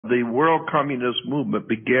The world communist movement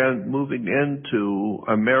began moving into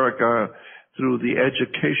America through the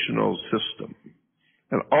educational system.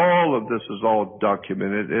 And all of this is all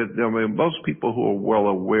documented. I mean, most people who are well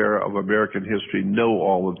aware of American history know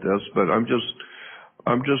all of this, but I'm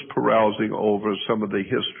just carousing over some of the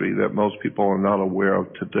history that most people are not aware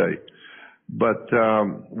of today. But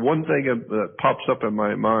one thing that pops up in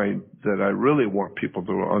my mind that I really want people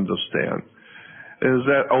to understand is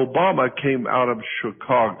that Obama came out of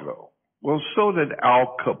Chicago. Well, so did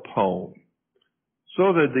Al Capone.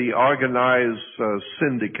 So did the organized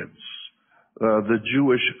syndicates, the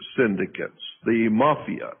Jewish syndicates, the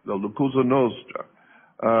mafia, the Cosa Nostra,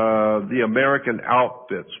 the American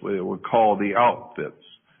outfits, we would call the outfits.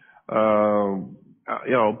 Al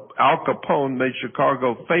Capone made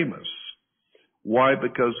Chicago famous. Why?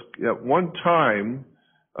 Because at one time,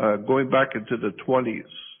 going back into the 20s,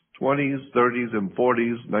 30s, and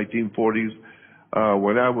 40s, 1940s,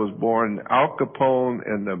 when I was born, Al Capone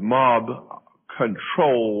and the mob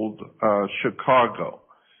controlled Chicago.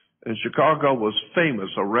 And Chicago was famous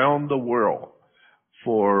around the world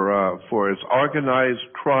for its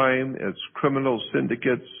organized crime, its criminal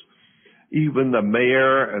syndicates. Even the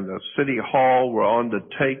mayor and the city hall were on the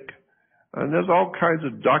take. And there's all kinds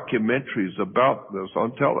of documentaries about this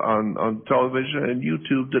on television and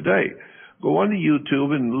YouTube today. Go on to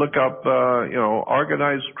YouTube and look up,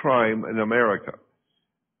 organized crime in America.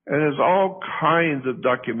 And there's all kinds of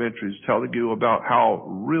documentaries telling you about how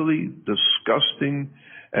really disgusting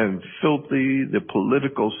and filthy the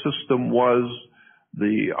political system was,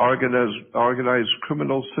 the organized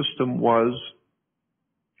criminal system was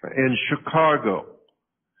in Chicago.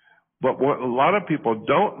 But what a lot of people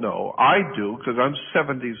don't know, I do, because I'm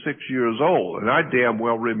 76 years old, and I damn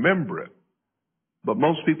well remember it. But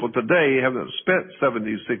most people today haven't spent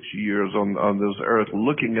 76 years on this earth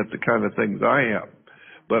looking at the kind of things I have.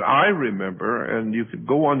 But I remember, and you can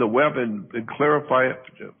go on the web and clarify it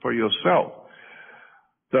for yourself,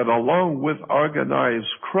 that along with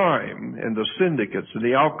organized crime and the syndicates and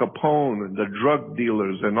the Al Capone and the drug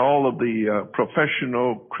dealers and all of the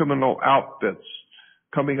professional criminal outfits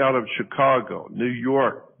coming out of Chicago, New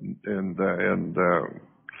York, and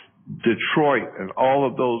Detroit, and all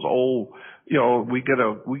of those old, we get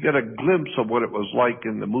a glimpse of what it was like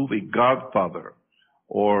in the movie Godfather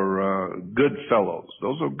or Goodfellas.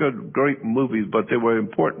 Those are great movies, but they were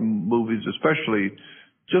important movies, especially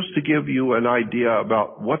just to give you an idea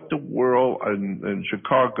about what the world in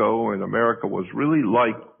Chicago and America was really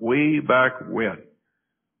like way back when.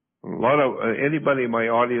 A lot of anybody in my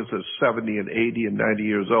audience is 70 and 80 and 90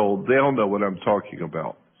 years old. They'll know what I'm talking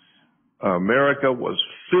about. America was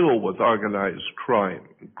filled with organized crime,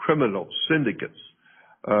 criminal syndicates.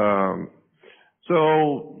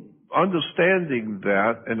 So understanding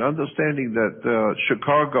that and understanding that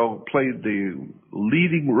Chicago played the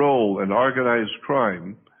leading role in organized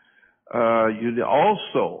crime, you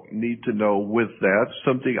also need to know with that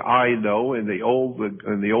something I know, and the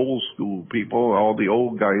old school people, all the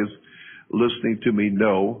old guys listening to me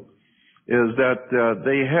know, is that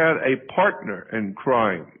they had a partner in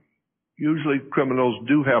crime. Usually criminals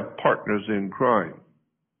do have partners in crime.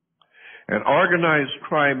 And organized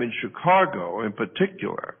crime in Chicago in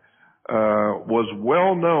particular was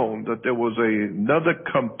well known that there was another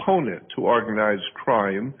component to organized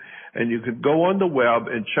crime, and you could go on the web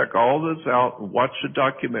and check all this out and watch the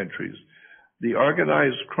documentaries. The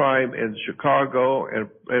organized crime in Chicago and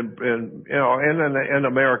in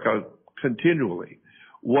America continually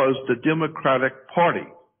was the Democratic Party.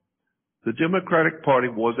 The Democratic Party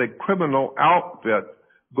was a criminal outfit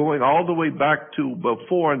going all the way back to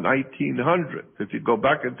before 1900. If you go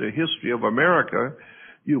back into the history of America,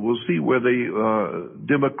 you will see where the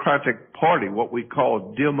Democratic Party, what we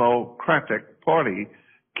call Democratic Party,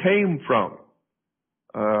 came from.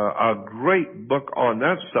 A great book on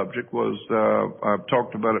that subject was, I've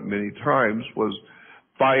talked about it many times, was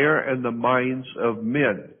Fire in the Minds of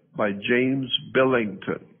Men by James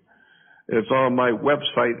Billington. It's on my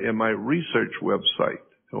website and my research website.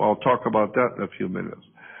 I'll talk about that in a few minutes.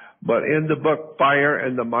 But in the book, Fire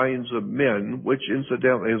in the Minds of Men, which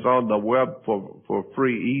incidentally is on the web for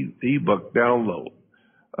free ebook download,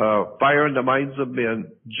 Fire in the Minds of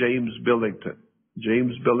Men, James Billington.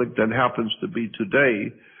 James Billington happens to be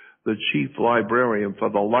today the chief librarian for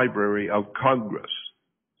the Library of Congress.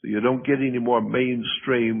 So you don't get any more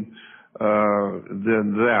mainstream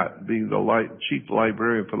than that, being the chief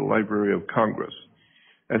librarian for the Library of Congress.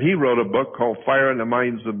 And he wrote a book called Fire in the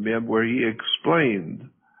Minds of Men, where he explained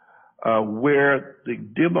where the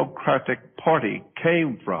Democratic Party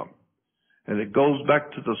came from. And it goes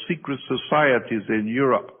back to the secret societies in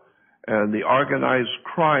Europe and the organized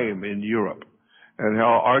crime in Europe, and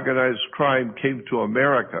how organized crime came to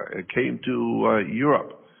America, it came to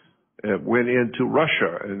Europe, it went into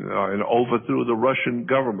Russia and overthrew the Russian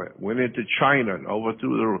government, went into China and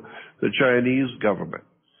overthrew the Chinese government,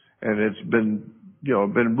 and it's been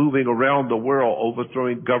moving around the world,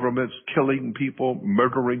 overthrowing governments, killing people,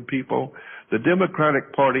 murdering people. The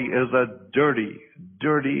Democratic Party is a dirty,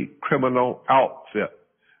 dirty criminal outfit.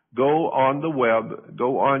 Go on the web,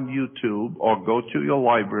 go on YouTube, or go to your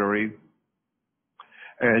library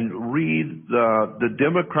and read the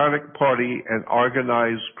Democratic Party and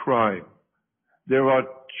organized crime. There are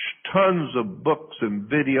tons of books and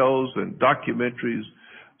videos and documentaries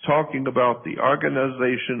talking about the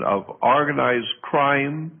organization of organized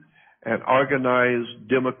crime and organized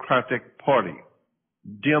Democratic Party.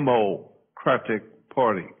 Democratic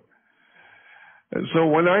Party. And so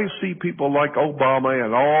when I see people like Obama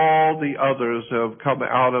and all the others who have come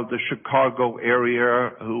out of the Chicago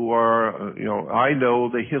area who are, I know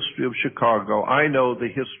the history of Chicago. I know the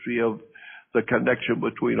history of the connection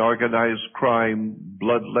between organized crime,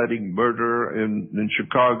 bloodletting, murder in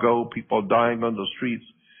Chicago, people dying on the streets,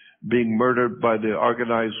 being murdered by the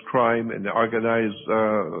organized crime and the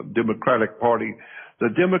organized Democratic Party. The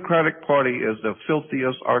Democratic Party is the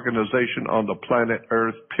filthiest organization on the planet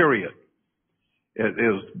Earth, period. It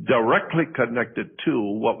is directly connected to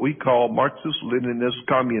what we call Marxist-Leninist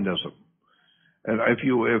communism. And if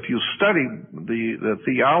you study the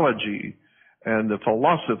theology and the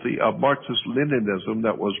philosophy of Marxist-Leninism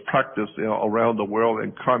that was practiced around the world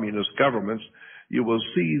in communist governments, you will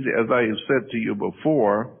see, as I have said to you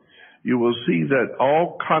before, you will see that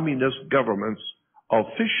all communist governments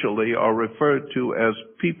officially are referred to as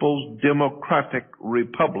People's Democratic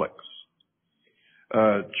Republics.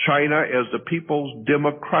 China is the People's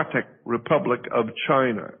Democratic Republic of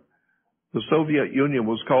China. The Soviet Union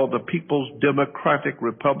was called the People's Democratic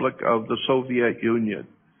Republic of the Soviet Union.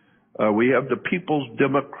 We have the People's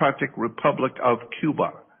Democratic Republic of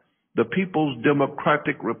Cuba, the People's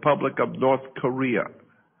Democratic Republic of North Korea.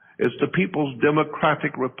 It's the People's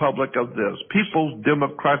Democratic Republic of this, People's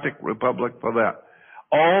Democratic Republic for that.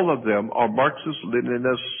 All of them are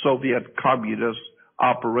Marxist-Leninist Soviet communist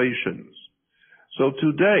operations. So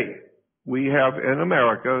today, we have in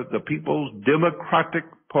America the People's Democratic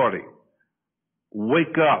Party.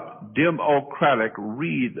 Wake up, democratic,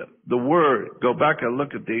 read the word. Go back and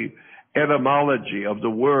look at the etymology of the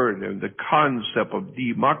word and the concept of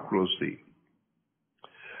democracy.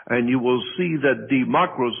 And you will see that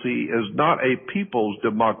democracy is not a people's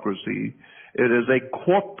democracy. It is a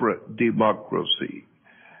corporate democracy.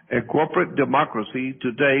 And corporate democracy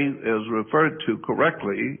today is referred to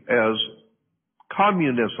correctly as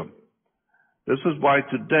communism. This is why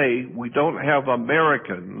today we don't have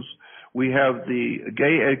Americans. We have the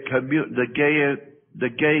gay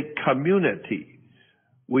community.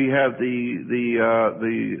 We have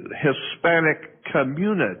the Hispanic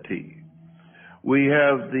community. We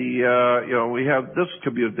have we have this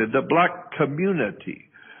community, the black community.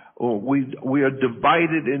 We are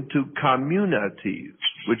divided into communities,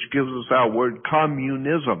 which gives us our word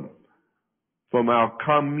communism. From our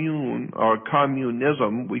commune or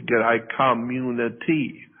communism, we get a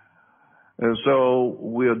community. And so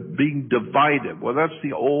we're being divided. Well, that's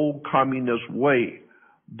the old communist way,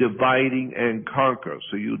 dividing and conquer.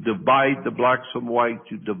 So you divide the blacks from whites,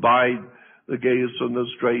 you divide the gays from the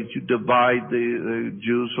straights, you divide the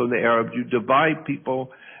Jews from the Arabs, you divide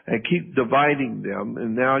people and keep dividing them,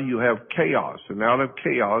 and now you have chaos. And out of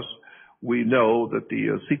chaos, we know that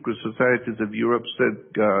the secret societies of Europe said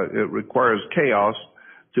it requires chaos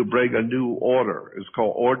to bring a new order. It's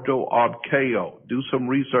called Ordo ab Chaos. Do some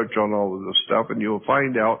research on all of this stuff, and you'll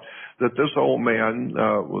find out that this old man,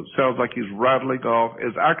 sounds like he's rattling off,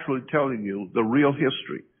 is actually telling you the real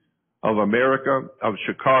history of America, of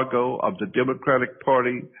Chicago, of the Democratic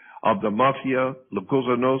Party, of the Mafia, La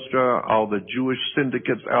Cosa Nostra, all the Jewish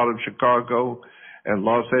syndicates out of Chicago and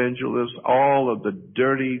Los Angeles, all of the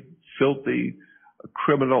dirty, filthy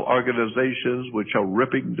criminal organizations which are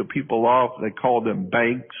ripping the people off. They call them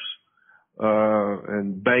banks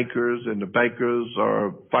and bankers, and the bankers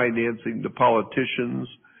are financing the politicians.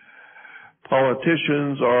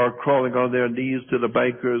 Politicians are crawling on their knees to the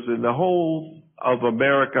bankers, and the whole of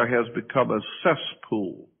America has become a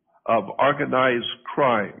cesspool of organized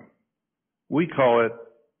crime. We call it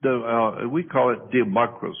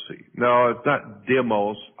democracy. Now, it's not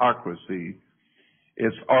demosocracy.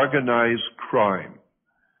 It's organized crime.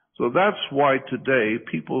 So that's why today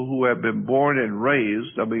people who have been born and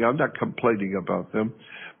raised, I mean, I'm not complaining about them,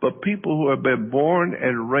 but people who have been born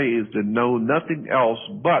and raised and know nothing else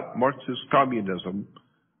but Marxist communism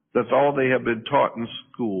That's all they have been taught in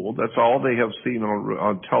school. That's all they have seen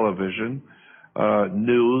on television,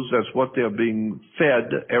 news. That's what they're being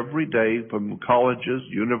fed every day from colleges,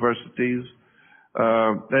 universities,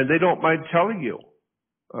 and they don't mind telling you.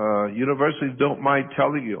 Universities don't mind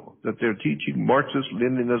telling you that they're teaching Marxist,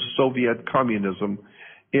 Leninist, Soviet communism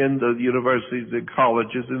in the universities and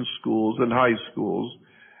colleges and schools and high schools,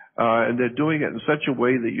 and they're doing it in such a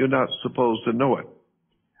way that you're not supposed to know it.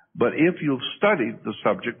 But if you've studied the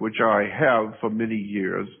subject, which I have for many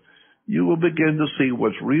years, you will begin to see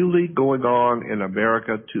what's really going on in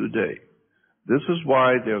America today. This is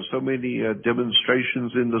why there are so many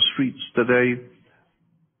demonstrations in the streets today,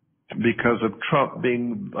 because of Trump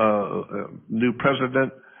being new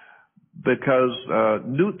president, because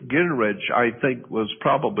Newt Gingrich, I think, was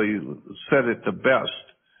probably said it the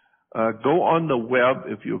best. Go on the web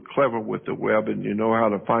if you're clever with the web and you know how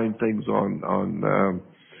to find things on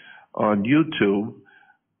YouTube.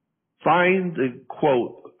 Find the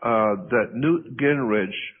quote that Newt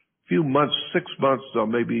Gingrich, few months, 6 months or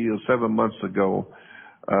maybe 7 months ago,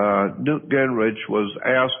 Newt Gingrich was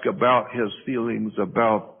asked about his feelings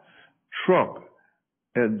about Trump.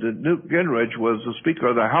 And Newt Gingrich was the Speaker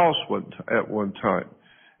of the House at one time.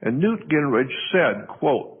 And Newt Gingrich said,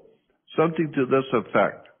 quote, something to this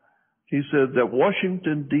effect. He said that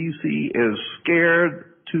Washington, D.C. is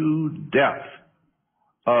scared to death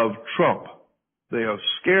of Trump. They are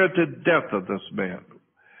scared to death of this man.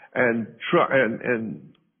 And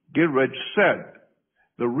Gingrich said,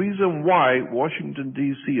 the reason why Washington,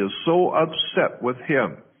 D.C. is so upset with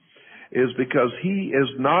him is because he is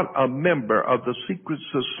not a member of the secret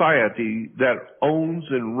society that owns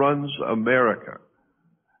and runs America.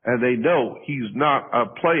 And they know he's not a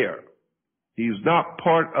player. He's not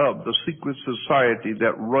part of the secret society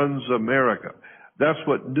that runs America. That's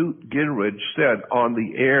what Newt Gingrich said on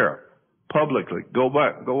the air publicly. Go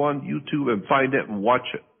on YouTube and find it and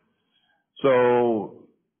watch it. So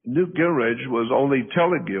Newt Gingrich was only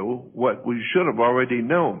telling you what we should have already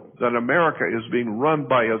known, that America is being run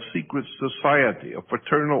by a secret society, a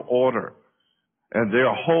fraternal order. And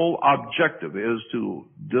their whole objective is to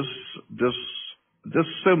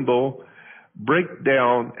disassemble, break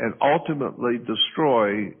down, and ultimately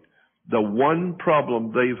destroy the one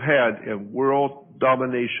problem they've had in world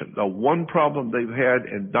domination, the one problem they've had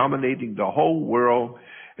in dominating the whole world,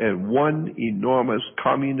 and one enormous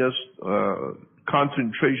communist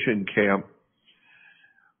concentration camp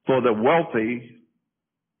for the wealthy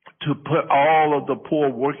to put all of the poor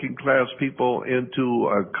working class people into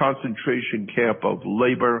a concentration camp of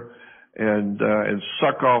labor and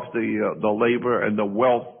suck off the labor and the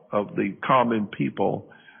wealth of the common people.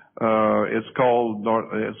 It's called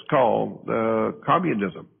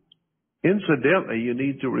communism. Incidentally, you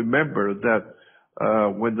need to remember that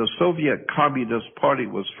when the Soviet Communist Party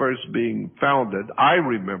was first being founded, I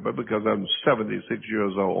remember because I'm 76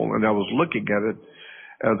 years old and I was looking at it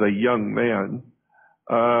as a young man.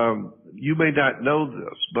 You may not know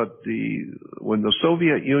this, but when the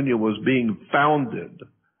Soviet Union was being founded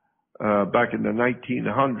back in the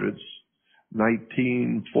 1900s,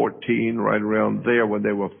 1914, right around there, when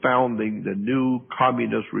they were founding the new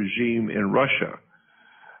communist regime in Russia,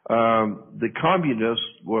 the communists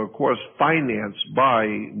were, of course, financed by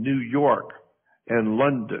New York and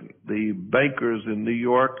London, the bankers in New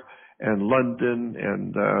York and London,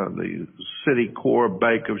 and the Citicorp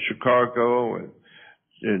Bank of Chicago,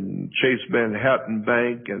 and Chase Manhattan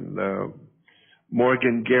Bank, and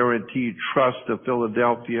Morgan Guaranty Trust of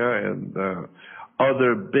Philadelphia, and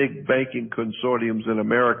other big banking consortiums in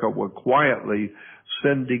America were quietly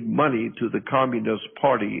sending money to the Communist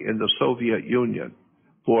Party in the Soviet Union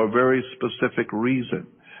for a very specific reason,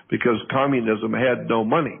 because communism had no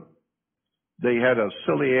money. They had a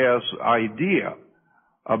silly-ass idea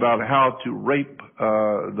about how to rape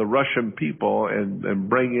the Russian people and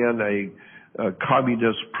bring in a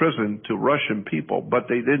communist prison to Russian people, but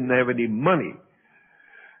they didn't have any money.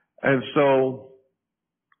 And so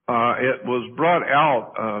it was brought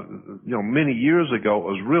out, many years ago. It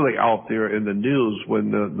was really out there in the news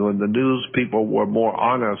when the news people were more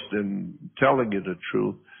honest in telling you the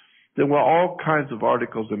truth. There were all kinds of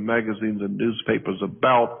articles in magazines and newspapers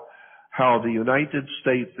about how the United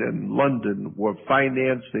States and London were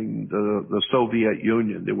financing the Soviet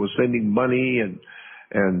Union. They were sending money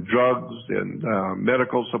and drugs and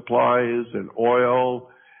medical supplies and oil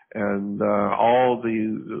and all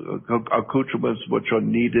the accoutrements which are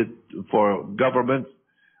needed for government,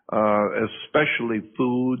 especially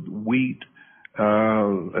food, wheat,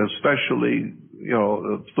 especially,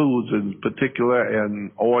 foods in particular,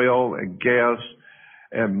 and oil and gas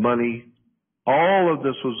and money. All of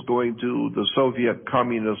this was going to the Soviet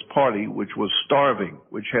Communist Party, which was starving,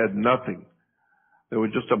 which had nothing. There were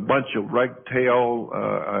just a bunch of ragtail,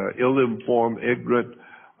 ill-informed, ignorant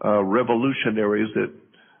revolutionaries that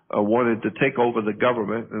wanted to take over the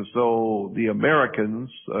government. And so the Americans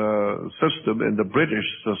system and the British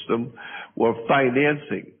system were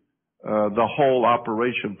financing the whole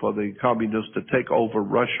operation for the communists to take over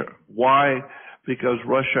Russia. Why? Because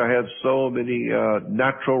Russia had so many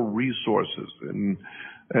natural resources,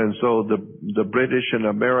 and so the British and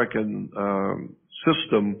American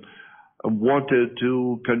system wanted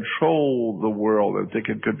to control the world. If they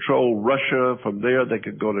could control Russia, from there they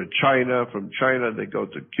could go to China. From China they go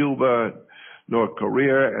to Cuba, North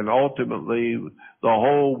Korea, and ultimately the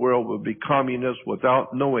whole world would be communist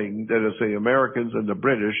without knowing that it's the Americans and the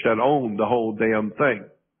British that owned the whole damn thing.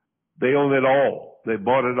 They own it all. They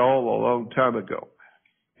bought it all a long time ago.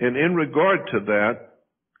 And in regard to that,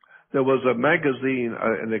 there was a magazine,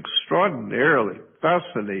 an extraordinarily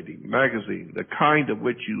fascinating magazine, the kind of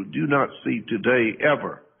which you do not see today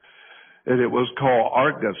ever. And it was called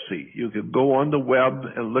Argosy. You could go on the web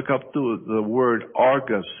and look up the word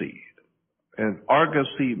Argosy, and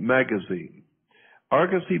Argosy magazine.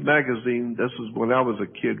 Argosy magazine, this is when I was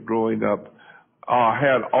a kid growing up,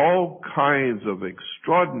 had all kinds of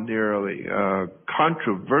extraordinarily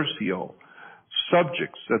controversial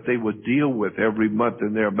subjects that they would deal with every month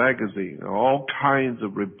in their magazine. All kinds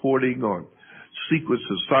of reporting on secret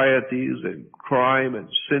societies and crime and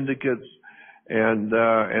syndicates and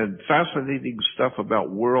fascinating stuff about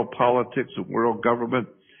world politics and world government.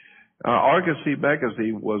 Argosy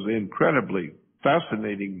magazine was an incredibly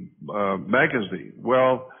fascinating magazine.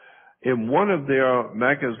 Well, in one of their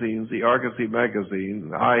magazines, the Argosy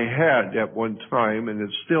magazine, I had at one time, and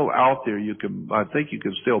it's still out there. I think you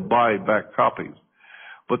can still buy back copies.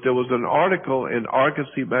 But there was an article in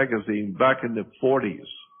Argosy magazine back in the 40s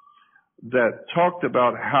that talked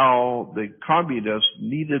about how the communists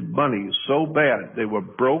needed money so bad. They were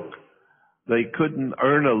broke. They couldn't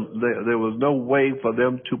earn there was no way for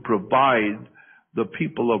them to provide the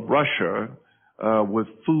people of Russia with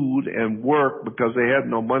food and work because they had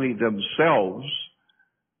no money themselves.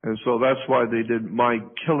 And so that's why they didn't mind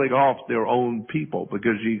killing off their own people,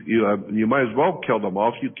 because you might as well kill them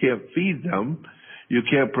off. You can't feed them. You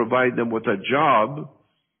can't provide them with a job.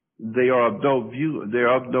 They are of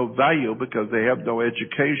no value because they have no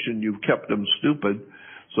education. You've kept them stupid.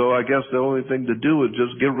 So I guess the only thing to do is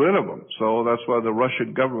just get rid of them. So that's why the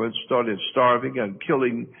Russian government started starving and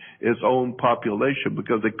killing its own population,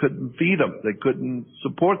 because they couldn't feed them. They couldn't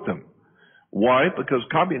support them. Why? Because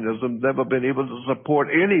communism's never been able to support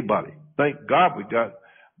anybody. Thank God we got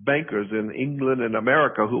bankers in England and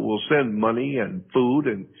America who will send money and food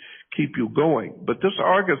and keep you going. But this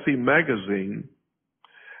Argosy magazine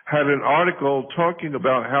had an article talking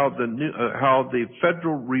about how the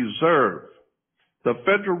Federal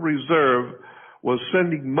Reserve was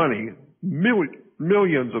sending money,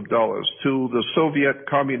 millions of dollars, to the Soviet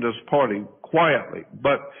Communist Party quietly.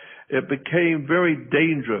 But it became very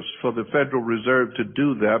dangerous for the Federal Reserve to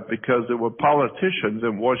do that, because there were politicians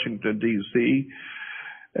in Washington, D.C.,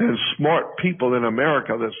 and smart people in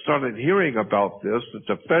America that started hearing about this, that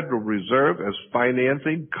the Federal Reserve is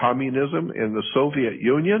financing communism in the Soviet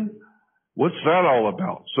Union. What's that all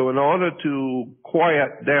about? So in order to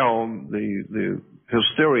quiet down the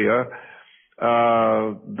hysteria,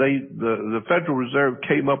 the Federal Reserve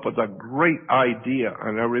came up with a great idea,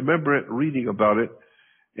 and I remember reading about it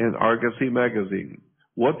in Argosy magazine.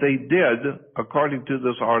 What they did, according to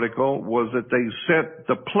this article, was that they sent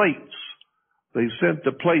the plates. They sent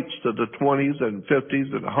the plates to the 20s and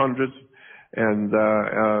 50s and 100s, and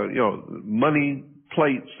money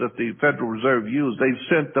plates that the Federal Reserve used. They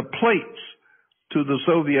sent the plates to the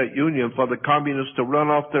Soviet Union for the communists to run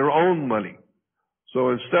off their own money.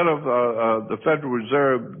 So instead of the Federal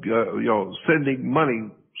Reserve, sending money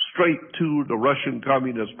straight to the Russian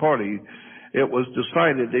Communist Party, it was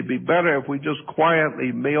decided it'd be better if we just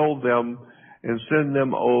quietly mailed them and send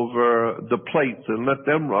them over the plates and let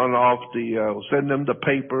them run off send them the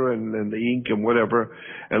paper and the ink and whatever,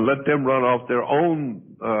 and let them run off their own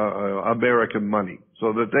American money,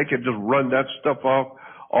 so that they could just run that stuff off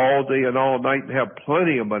all day and all night and have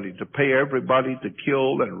plenty of money to pay everybody to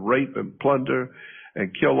kill and rape and plunder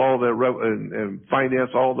and kill all their and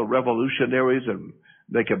finance all the revolutionaries, and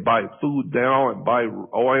they could buy food now and buy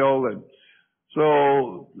oil. And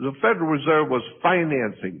so the Federal Reserve was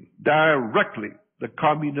financing directly the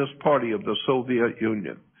Communist Party of the Soviet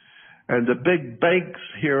Union. And the big banks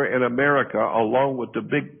here in America, along with the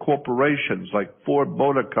big corporations like Ford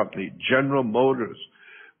Motor Company, General Motors,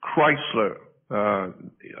 Chrysler,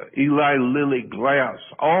 Eli Lilly Glass,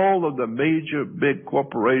 all of the major big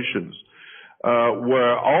corporations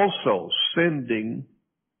were also sending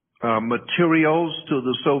materials to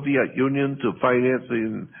the Soviet Union to finance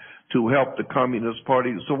to help the Communist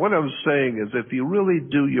Party. So what I'm saying is, if you really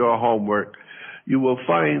do your homework, you will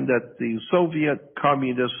find that the Soviet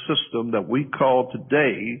communist system that we call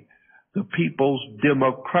today the People's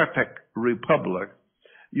Democratic Republic,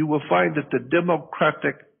 you will find that the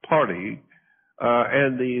Democratic Party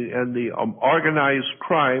and the organized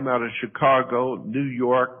crime out of Chicago, New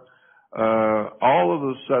York, all of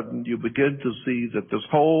a sudden you begin to see that this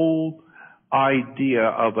whole idea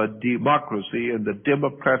of a democracy and the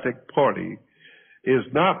Democratic Party is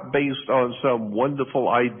not based on some wonderful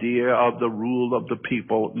idea of the rule of the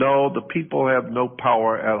people. No, the people have no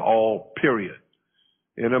power at all, period.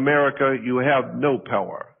 In America, you have no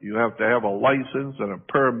power. You have to have a license and a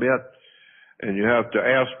permit, and you have to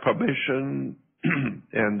ask permission,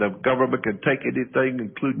 and the government can take anything,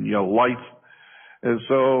 including your life. And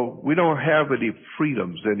so we don't have any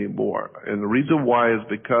freedoms anymore. And the reason why is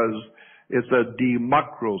because it's a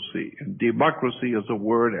democracy. And democracy is a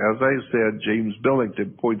word, as I said, James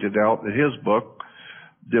Billington pointed out in his book,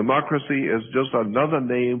 democracy is just another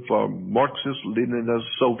name for Marxist-Leninist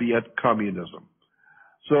Soviet communism.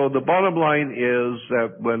 So the bottom line is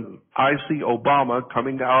that when I see Obama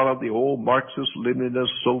coming out of the old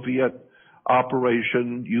Marxist-Leninist Soviet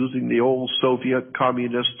operation, using the old Soviet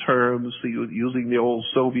communist terms, using the old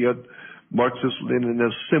Soviet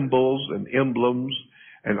Marxist-Leninist symbols and emblems,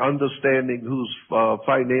 and understanding who's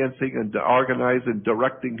financing and organizing and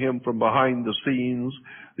directing him from behind the scenes,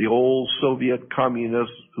 the old Soviet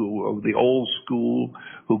communists of the old school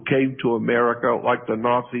who came to America like the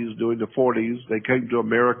Nazis during the 40s. They came to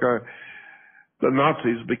America. The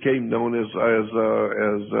Nazis became known as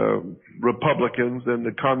Republicans, and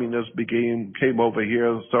the communists came over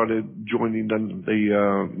here and started joining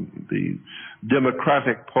the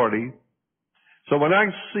Democratic Party. So when I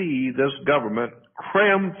see this government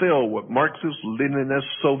cram filled with Marxist-Leninist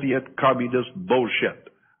Soviet communist bullshit,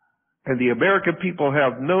 and the American people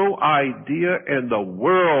have no idea in the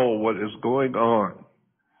world what is going on.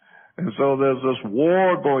 And so there's this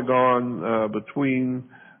war going on between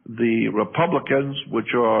the Republicans,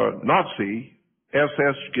 which are Nazi,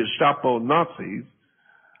 SS Gestapo Nazis,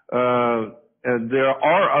 and there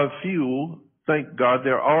are a few, thank God,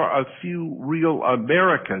 there are a few real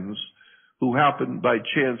Americans who happen by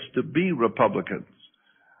chance to be Republicans.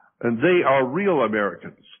 And they are real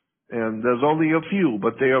Americans. And there's only a few,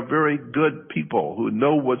 but they are very good people who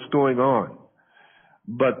know what's going on.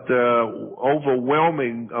 But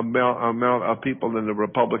overwhelming amount of people in the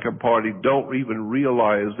Republican Party don't even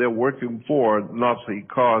realize they're working for Nazi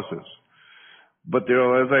causes. But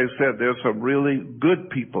there, as I said, there's some really good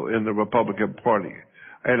people in the Republican Party.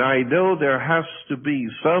 And I know there has to be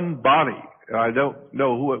somebody, I don't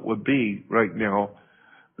know who it would be right now,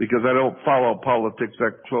 because I don't follow politics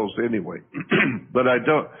that close anyway. But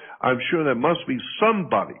I'm sure there must be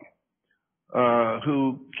somebody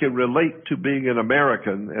who can relate to being an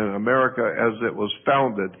American and America as it was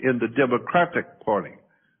founded in the Democratic Party.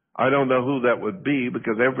 I don't know who that would be,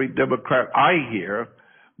 because every Democrat I hear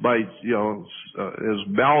is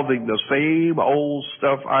mouthing the same old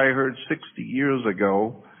stuff I heard 60 years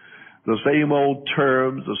ago, the same old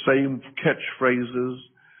terms, the same catchphrases.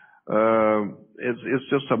 It's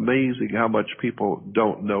just amazing how much people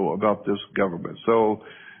don't know about this government. So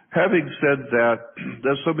having said that,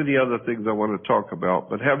 there's so many other things I want to talk about,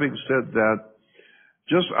 but having said that,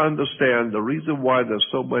 just understand the reason why there's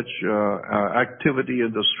so much activity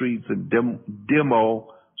in the streets and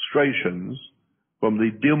demonstrations from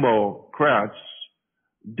the Democrats.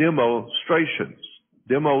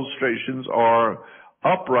 Demonstrations are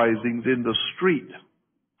uprisings in the street.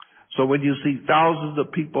 So when you see thousands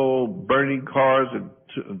of people burning cars and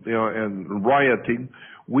rioting,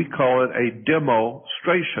 we call it a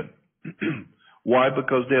demonstration. Why?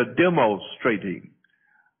 Because they're demonstrating.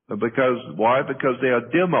 Why? Because they are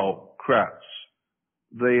Democrats.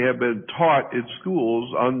 They have been taught in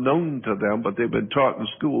schools, unknown to them, but they've been taught in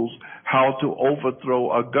schools how to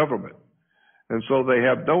overthrow a government. And so they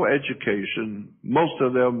have no education. Most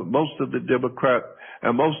of the Democrat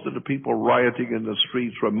and most of the people rioting in the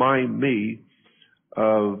streets remind me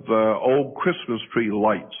of old Christmas tree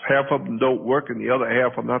lights. Half of them don't work and the other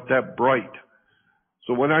half are not that bright.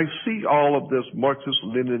 So when I see all of this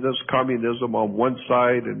Marxist-Leninist communism on one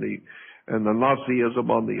side and the Nazism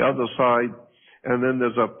on the other side, and then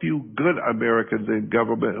there's a few good Americans in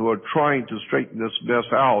government who are trying to straighten this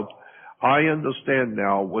mess out, I understand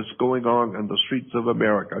now what's going on in the streets of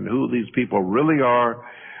America and who these people really are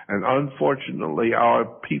And unfortunately, our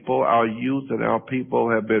people, our youth and our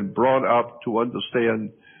people have been brought up to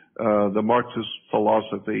understand the Marxist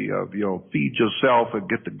philosophy of, feed yourself and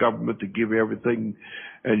get the government to give everything,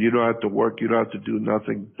 and you don't have to work, you don't have to do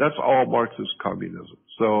nothing. That's all Marxist communism.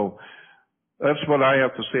 So that's what I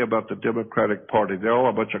have to say about the Democratic Party. They're all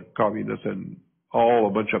a bunch of communists and all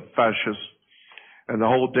a bunch of fascists, and the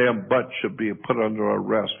whole damn bunch should be put under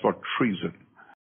arrest for treason.